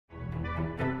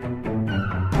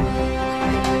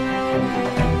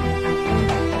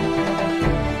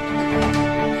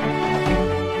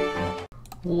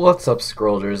What's up,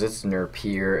 Scrollers? It's Nerp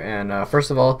here, and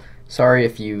first of all, sorry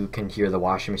if you can hear the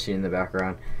washing machine in the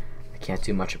background. I can't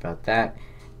do much about that.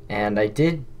 And I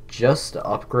did just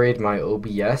upgrade my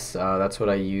OBS, that's what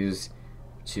I use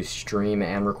to stream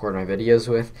and record my videos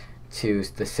with, to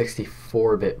the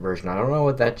 64-bit version. I don't know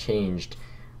what that changed,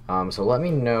 so let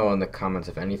me know in the comments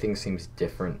if anything seems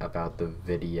different about the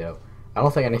video. I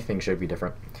don't think anything should be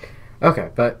different. Okay,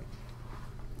 but,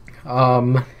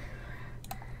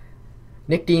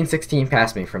 Nick Dean 16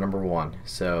 passed me for number 1,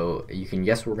 so you can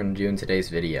guess what we're going to do in today's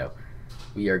video.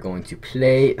 We are going to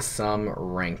play some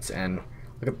ranked, and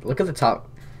look at the top,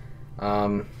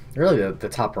 really the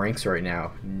top ranks right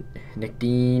now. Nick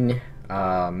Dean,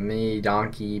 me,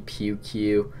 Donkey,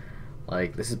 PewQ,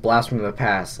 like, this is blast from the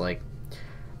past, like,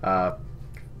 4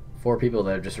 people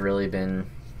that have just really been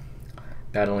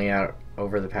battling out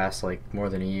over the past, like, more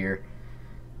than a year.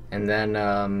 And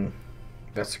then,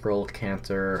 Best Scroll,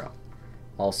 Cantor,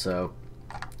 also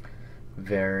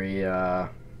very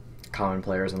common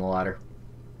players on the ladder.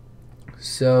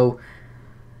 So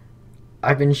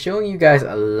I've been showing you guys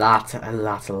a lot of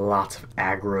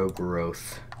aggro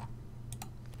growth,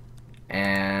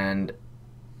 and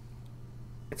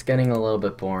it's getting a little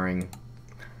bit boring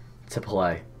to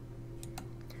play.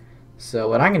 So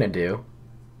what I'm gonna do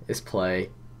is play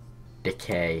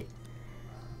Decay.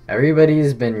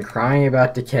 Everybody's been crying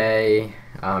about Decay.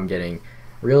 I'm getting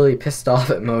really pissed off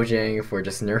at Mojang for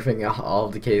just nerfing all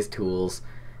of Decay's tools,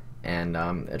 and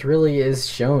it really is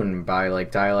shown by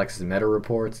like Dialect's meta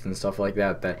reports and stuff like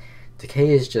that that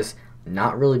Decay is just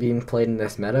not really being played in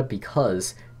this meta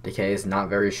because Decay is not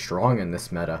very strong in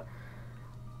this meta.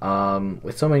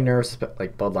 With so many nerfs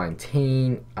like Bloodline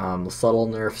Taint, subtle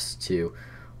nerfs to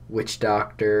Witch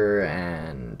Doctor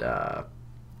and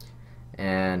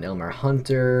Ilmar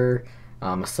Hunter,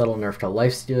 a subtle nerf to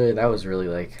Lifestealer. That was really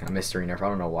like a mystery nerf. I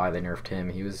don't know why they nerfed him.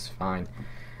 He was fine.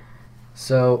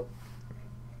 So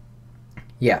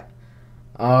yeah,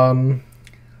 I'm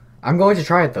going to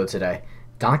try it though today.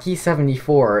 Donkey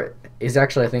 74 is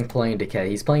actually, I think, playing Decay.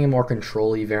 He's playing a more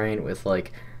control-y variant with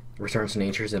like Returns to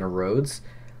Natures and Erodes,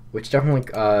 which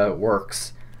definitely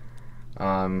works.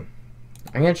 I'm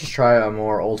gonna just try a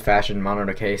more old-fashioned Mono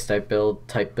Decay type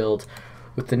build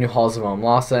with the new Halls of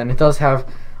Omlasa, and it does have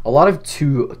a lot of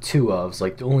two ofs,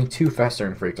 like only 2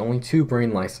 Festering Freaks, only 2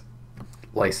 Brain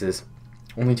Lices,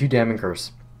 only 2 Damning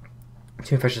Curse,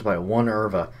 2 Infectious Bite, 1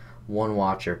 Urva, 1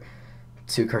 Watcher,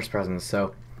 2 Curse Presence.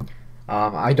 So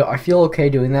I feel okay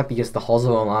doing that because the Halls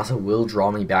of Omlasa will draw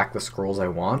me back the scrolls I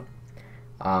want.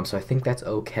 So I think that's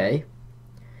okay.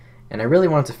 And I really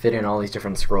wanted to fit in all these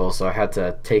different scrolls, so I had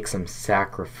to take some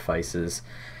sacrifices.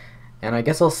 And I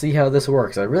guess I'll see how this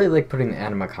works. I really like putting the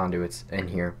Anima Conduits in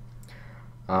here.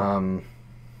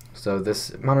 So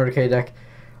this Mono Decay deck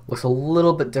looks a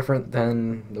little bit different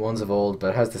than the ones of old,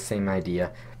 but it has the same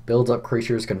idea. Build up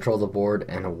creatures, control the board,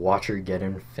 and watch her get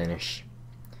in finish.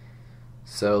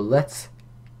 So let's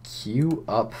queue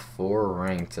up for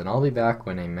ranked, and I'll be back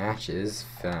when a match is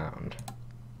found.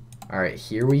 Alright,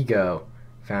 here we go.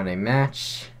 Found a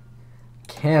match.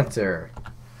 Cantor.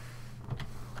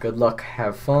 Good luck,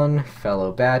 have fun,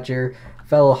 fellow Badger,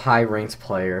 fellow high-ranked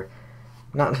player.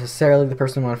 Not necessarily the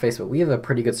person we want to face, but we have a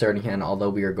pretty good starting hand, although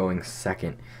we are going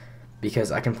second. Because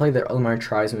I can play the Ilmar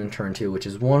Tribesman in turn 2, which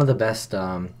is one of the best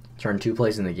turn 2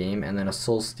 plays in the game, and then a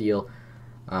Soul Steal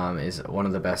is one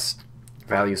of the best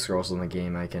value scrolls in the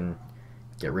game. I can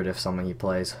get rid of something he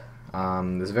plays.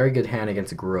 There's a very good hand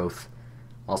against Growth,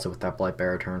 also with that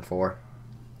Blightbearer turn 4.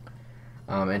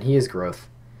 And he is Growth.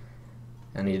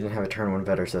 And he didn't have a turn 1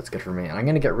 better, so that's good for me. And I'm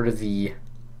going to get rid of the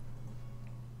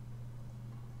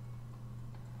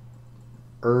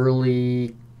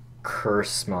early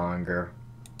Cursemonger.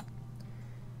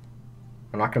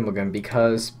 I'm not going to look at him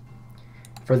because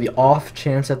for the off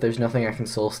chance that there's nothing I can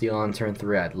Soul Steal on turn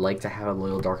 3, I'd like to have a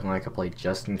Loyal Darkling I could play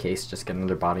just in case, just get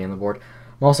another body on the board.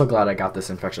 I'm also glad I got this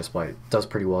Infectious Blight. It does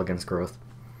pretty well against Growth.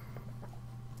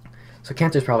 So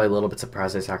Cantor's probably a little bit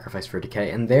surprised I sacrificed for Decay.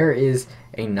 And there is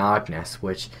a Nogness,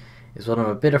 which is what I'm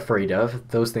a bit afraid of.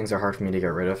 Those things are hard for me to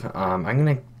get rid of. I'm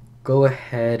going to go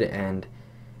ahead and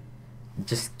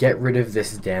just get rid of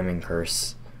this Damning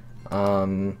Curse.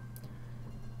 I'd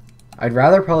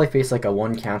rather probably face like a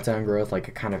 1 countdown growth, like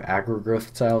a kind of aggro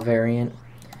growth style variant,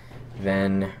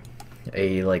 than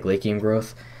a like late game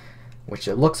growth, which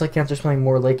it looks like Cantor's playing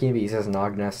more late game, but he says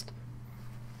Nognest.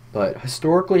 But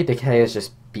historically, Decay has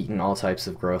just beaten all types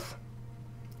of growth.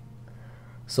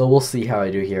 So we'll see how I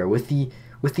do here. With the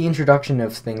introduction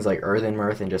of things like Earthen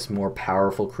Mirth and just more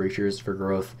powerful creatures for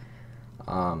growth,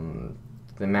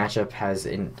 the matchup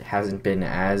hasn't been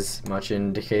as much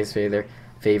in Decay's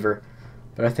favor.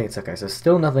 But I think it's okay. So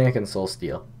still nothing I can soul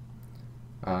steal.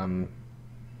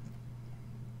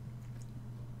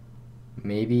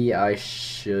 Maybe I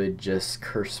should just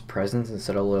curse presence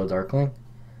instead of Loyal Darkling.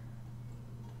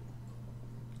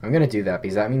 I'm gonna do that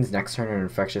because that means next turn an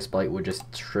Infectious Blight would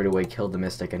just straight away kill the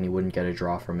Mystic and he wouldn't get a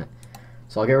draw from it.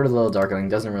 So I'll get rid of the Loyal Darkling.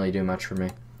 Doesn't really do much for me.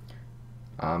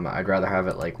 I'd rather have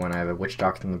it like when I have a Witch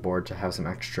Doctor on the board to have some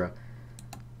extra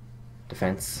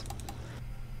defense.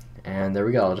 And there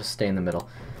we go. I'll just stay in the middle.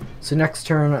 So next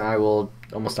turn I will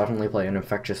almost definitely play an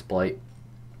Infectious Blight.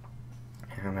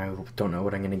 And I don't know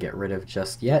what I'm going to get rid of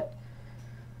just yet.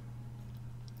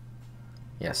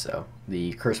 Yeah, so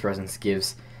the Curse Presence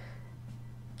gives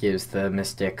the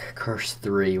Mystic Curse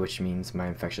 3, which means my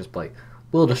Infectious Blight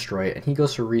will destroy it. And he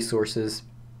goes for resources.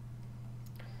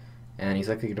 And he's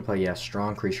likely going to play, yeah,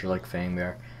 strong creature like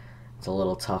Fangbear. It's a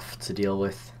little tough to deal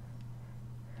with.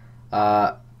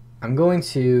 I'm going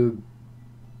to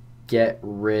get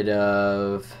rid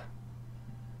of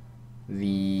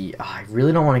the... I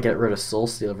really don't want to get rid of Soul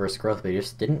Steal versus Growth, but he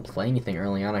just didn't play anything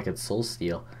early on I could Soul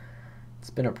Steal.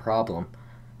 It's been a problem.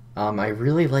 I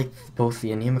really like both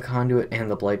the Anima Conduit and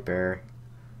the Blightbearer.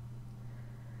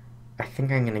 I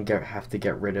think I'm going to have to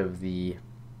get rid of the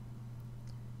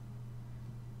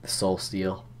Soul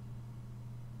Steal.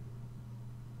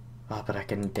 Oh, but I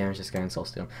can damage this guy and Soul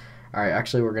Steal. Alright,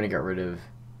 actually we're going to get rid of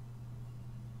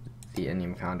the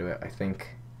Anima Conduit. I think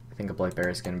a Blightbearer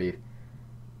is going to be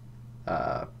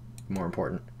more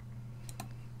important.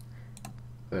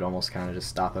 It would almost kind of just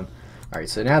stop him. Alright,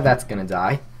 so now that's going to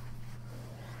die.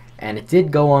 And it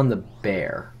did go on the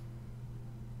bear,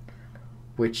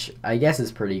 which I guess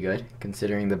is pretty good,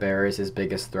 considering the bear is his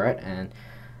biggest threat, and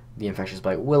the Infectious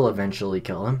Blight will eventually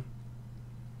kill him.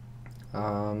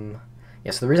 Yeah,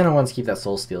 so the reason I want to keep that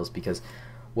Soul Steal is because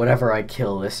whatever I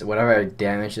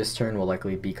damage this turn will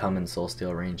likely become in Soul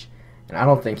Steal range. And I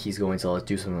don't think he's going to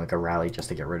do something like a rally just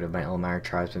to get rid of my Ilmater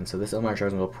Tribesman, so this Ilmater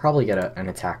Tribesman will probably get an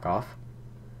attack off.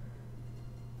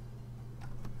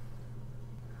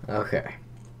 Okay.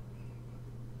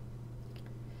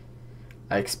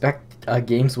 I expect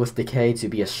games with Decay to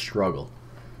be a struggle.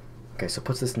 Okay, so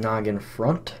puts this Nog in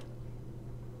front,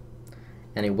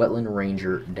 and a Wetland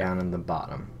Ranger down in the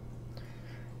bottom.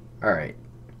 Alright.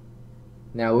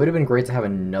 Now, it would have been great to have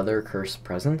another Cursed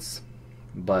Presence,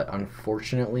 but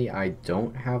unfortunately I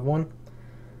don't have one.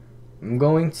 I'm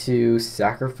going to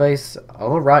sacrifice...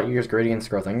 Although Rot Eater is great against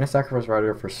Growth, I'm going to sacrifice Rot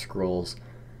Eater for Scrolls,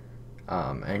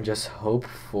 and just hope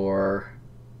for...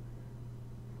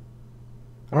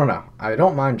 I don't know. I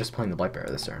don't mind just playing the Blightbearer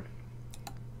this turn.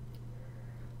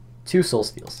 2 Soul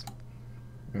Steals.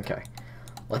 Okay.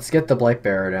 Let's get the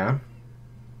Blightbearer down.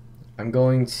 I'm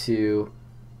going to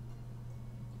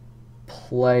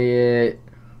play it...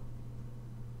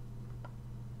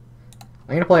 I'm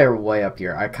going to play it way up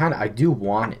here. I do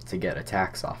want it to get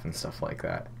attacks off and stuff like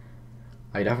that.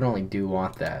 I definitely do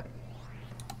want that.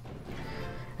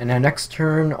 And now next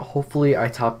turn, hopefully I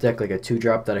top deck like a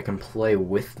 2-drop that I can play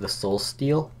with the Soul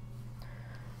Steal.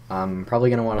 I'm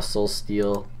probably going to want to Soul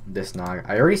Steal this Nog.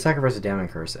 I already sacrificed a Damning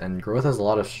Curse, and Growth has a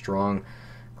lot of strong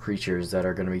creatures that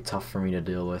are going to be tough for me to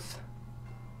deal with.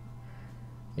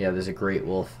 Yeah, there's a Great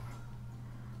Wolf.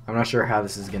 I'm not sure how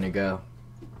this is going to go.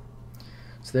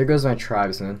 So there goes my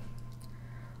Tribesman.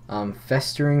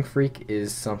 Festering Freak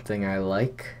is something I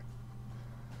like,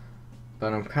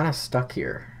 but I'm kind of stuck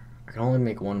here. I can only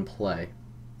make one play.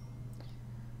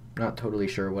 I'm not totally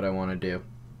sure what I want to do.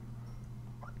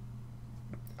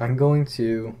 I'm going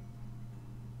to...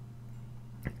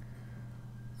 I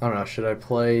don't know, should I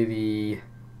play the...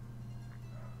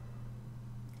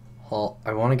 Hall?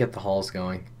 I want to get the Halls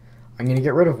going. I'm going to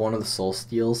get rid of one of the Soul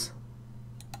Steals.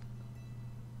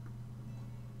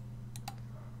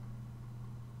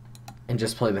 And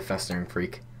just play the Festering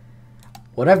Freak.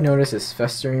 What I've noticed is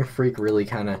Festering Freak really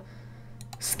kind of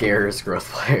scares Growth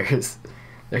players.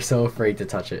 They're so afraid to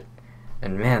touch it.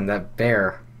 And man, that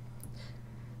bear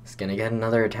is gonna get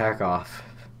another attack off.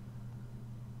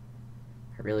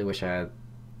 I really wish I had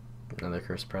another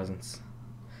Cursed Presence,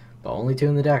 but only 2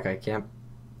 in the deck. I can't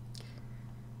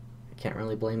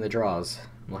really blame the draws.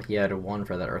 I'm lucky I had a 1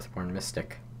 for that Earthborn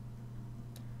Mystic.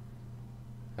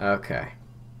 Okay,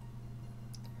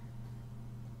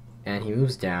 and he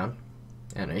moves down,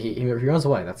 and he runs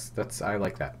away. That's I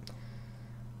like that.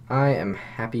 I am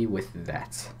happy with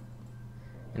that.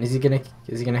 And is he gonna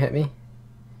hit me?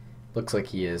 Looks like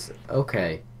he is.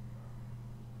 Okay.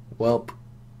 Well,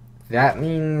 that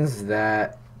means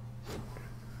that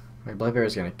my Blightbearer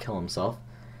is gonna kill himself,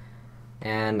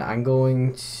 and I'm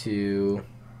going to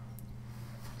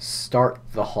start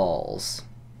the Halls.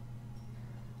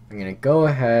 I'm going to go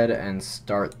ahead and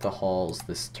start the halls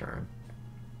this turn.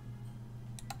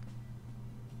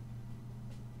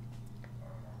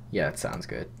 Yeah, it sounds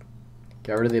good.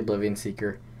 Get rid of the Oblivion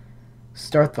Seeker.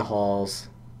 Start the halls.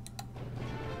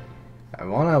 I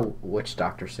want a Witch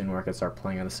Doctor soon where I can start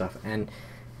playing other stuff. And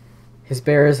his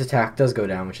Bear's attack does go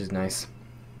down, which is nice.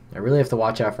 I really have to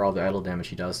watch out for all the idle damage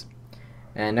he does.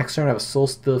 And next turn I have a Soul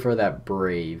Steal for that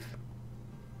Brave.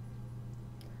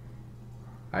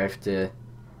 I have to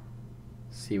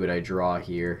see what I draw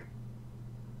here.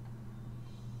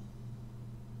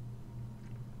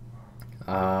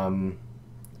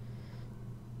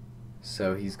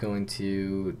 So he's going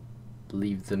to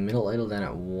leave the middle idle down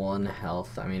at 1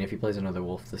 health. I mean, if he plays another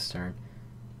wolf this turn.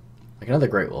 Like another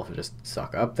Great Wolf would just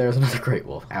suck. Up there's another Great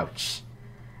Wolf. Ouch.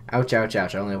 Ouch, ouch,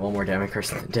 ouch. I only have one more Damage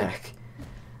Curse in the deck.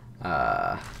 And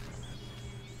I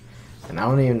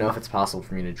don't even know if it's possible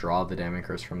for me to draw the Damage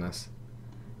Curse from this.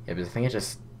 Yeah, but I think it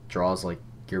just draws like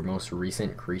your most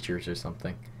recent creatures or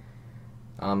something.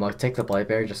 I'll take the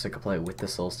Blightbear just so I can play it with the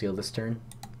Soul Steal this turn.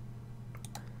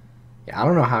 Yeah, I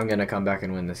don't know how I'm gonna come back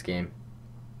and win this game.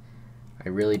 I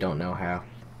really don't know how.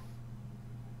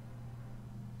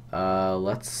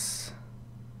 Let's...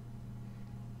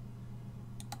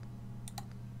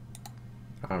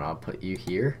 I don't know, I'll put you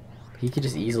here. He could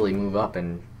just easily move up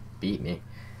and beat me.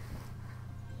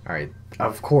 Alright,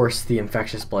 of course the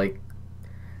Infectious Blight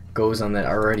goes on that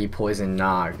already poisoned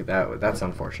Nog. That's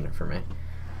unfortunate for me.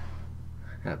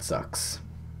 That sucks.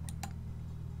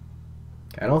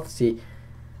 I don't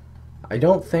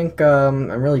think I'm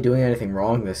really doing anything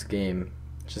wrong this game.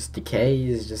 Just Decay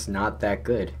is just not that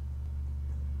good.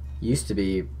 Used to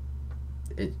be,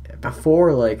 before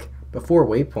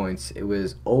Waypoints, it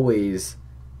was always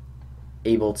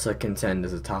able to contend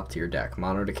as a top tier deck.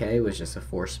 Mono Decay was just a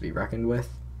force to be reckoned with.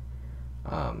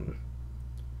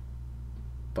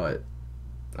 But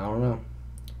I don't know.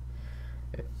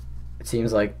 It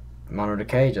seems like Mono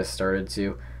Decay just started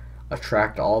to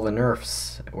attract all the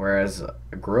nerfs, whereas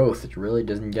Growth, it really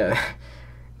doesn't get...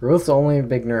 Growth's only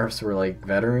big nerfs were like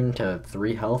Veteran to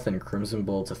 3 health and Crimson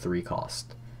Bull to 3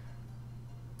 cost.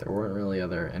 There weren't really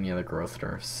any other Growth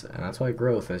nerfs, and that's why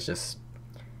Growth has just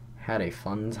had a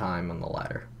fun time on the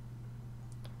ladder.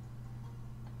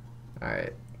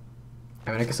 Alright.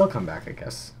 I mean, I can still come back, I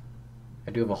guess.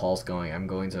 I do have a Halls going. I'm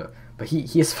going to... But he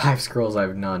has 5 scrolls, I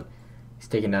have none. He's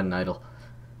taking down an idol.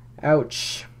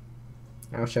 Ouch.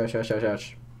 Ouch, ouch, ouch, ouch,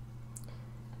 ouch.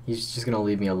 He's just gonna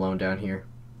leave me alone down here.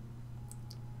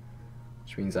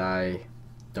 Which means I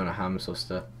don't know how I'm supposed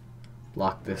to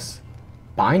block this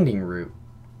Binding Root.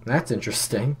 That's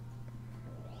interesting.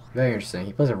 Very interesting.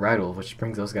 He plays a Red Wolf, which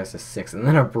brings those guys to 6. And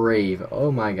then a Brave.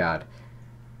 Oh my god.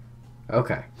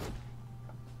 Okay.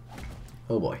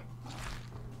 Oh boy.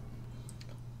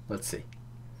 Let's see.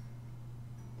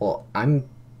 Well, I'm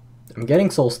getting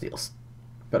Soul Steals,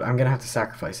 but I'm gonna have to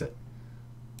sacrifice it.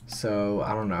 So,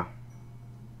 I don't know.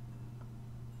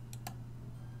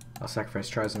 I'll sacrifice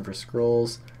Trizon for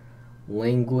Scrolls.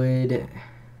 Languid.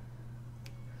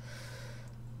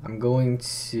 I'm going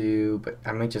to... But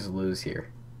I might just lose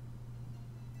here.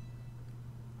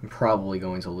 I'm probably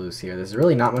going to lose here. There's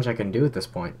really not much I can do at this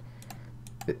point.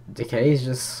 Decay is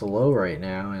just slow right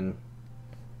now, and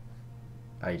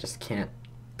I just can't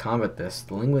combat this.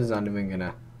 The Languid is not even going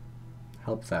to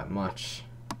help that much.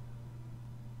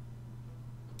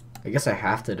 I guess I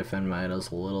have to defend my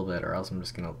idols a little bit, or else I'm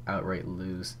just going to outright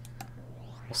lose.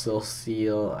 I'll still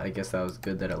seal. I guess that was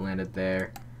good that it landed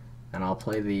there. And I'll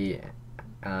play the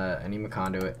Anima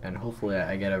Conduit, and hopefully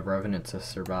I get a Revenant to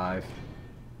survive.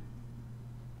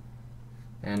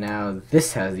 And now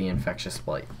this has the Infectious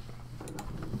Blight.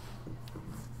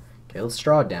 Okay, let's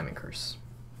draw a Damning Curse.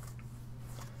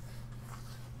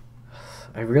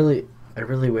 I really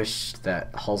wish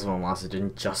that Halls of Amasa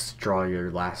didn't just draw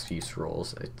your last few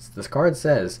scrolls. This card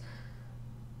says,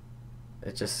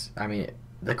 I mean,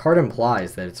 the card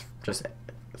implies that it's just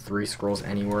 3 scrolls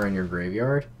anywhere in your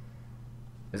graveyard.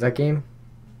 Is that game?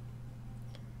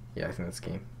 Yeah, I think that's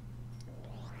game.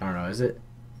 I don't know, is it?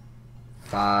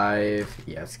 5,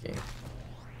 yeah, it's game.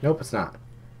 Nope, it's not.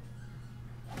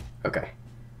 Okay.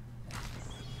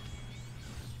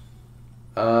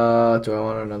 Do I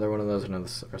want another one of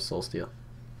those or Soul Steal?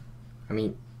 I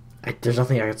mean, there's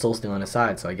nothing I could Soul Steal on his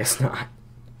side, so I guess not.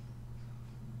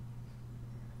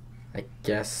 I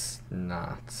guess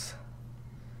not.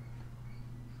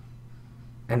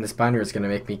 And this binder is gonna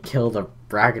make me kill the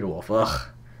Ragged Wolf. Ugh.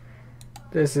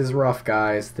 This is rough,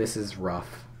 guys. This is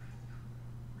rough.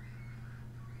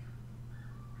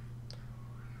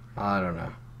 I don't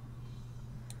know.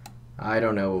 I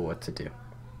don't know what to do.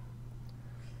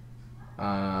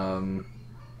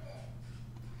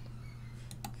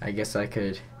 I guess I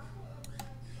could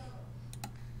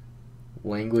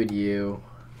Languid you.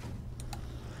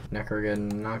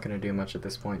 Necrogan, not going to do much at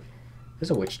this point.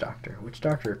 There's a Witch Doctor. Witch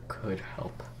Doctor could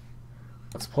help.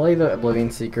 Let's play the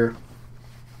Oblivion Seeker.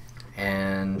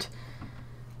 And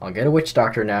I'll get a Witch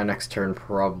Doctor now next turn,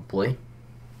 probably.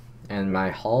 And my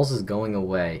Halls is going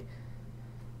away.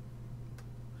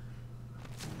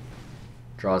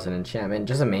 Draws an enchantment.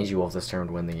 Just a Mangy Wolf this turn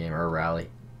would win the game, or a Rally.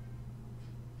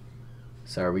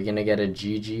 So are we going to get a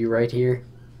GG right here?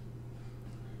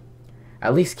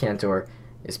 At least Cantor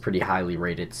is pretty highly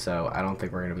rated, so I don't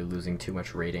think we're going to be losing too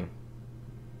much rating.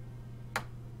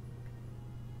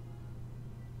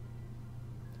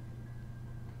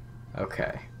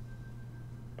 Okay.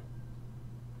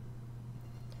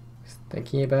 He's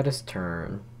thinking about his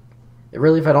turn.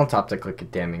 Really, if I don't top deck like a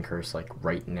Damning Curse like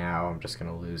right now, I'm just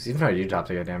going to lose. Even if I do top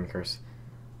deck a Damning Curse,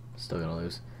 I'm still going to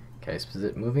lose. Okay, so is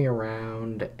it moving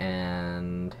around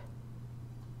and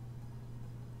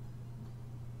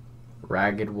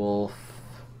Ragged Wolf,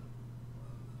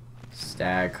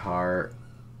 Stagheart,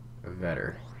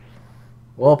 Vetter.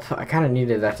 Well, I kind of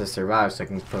needed that to survive, so I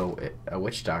can put a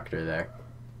Witch Doctor there.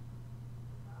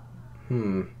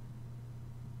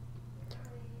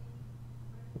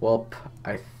 Well,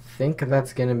 I think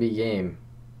that's gonna be game.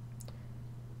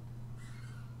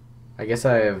 I guess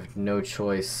I have no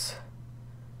choice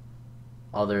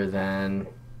other than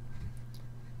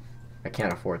I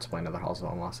can't afford to play another Halls of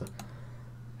Almasa.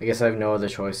 I guess I have no other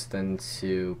choice than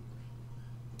to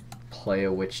play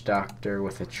a Witch Doctor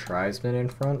with a Tribesman in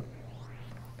front.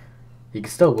 He can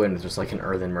still win with just like an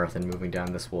Earthen Mirth and moving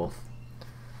down this wolf.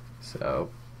 So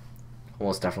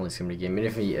almost definitely it's gonna be a game. And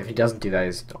if he doesn't do that,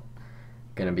 he's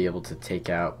gonna be able to take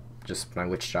out just my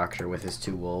Witch Doctor with his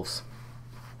 2 wolves.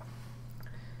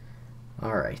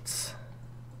 Alright.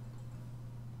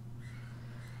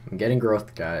 I'm getting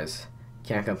growth, guys.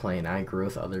 Can't complain. I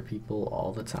growth other people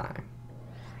all the time.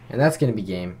 And that's going to be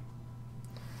game.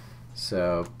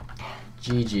 So,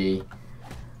 GG.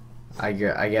 I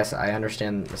guess I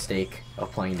understand the mistake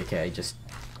of playing Decay. Just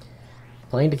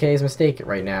playing Decay is a mistake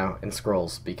right now in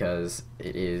Scrolls because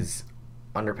it is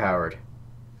underpowered.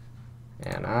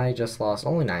 And I just lost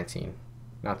only 19.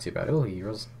 Not too bad. Oh, he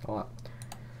rolls a lot.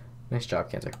 Nice job,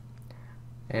 Cantor.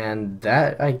 And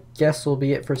that, I guess, will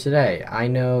be it for today. I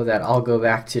know that I'll go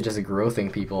back to just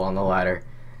growthing people on the ladder.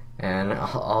 And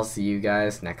I'll see you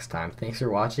guys next time. Thanks for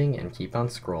watching, and keep on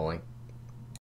scrolling.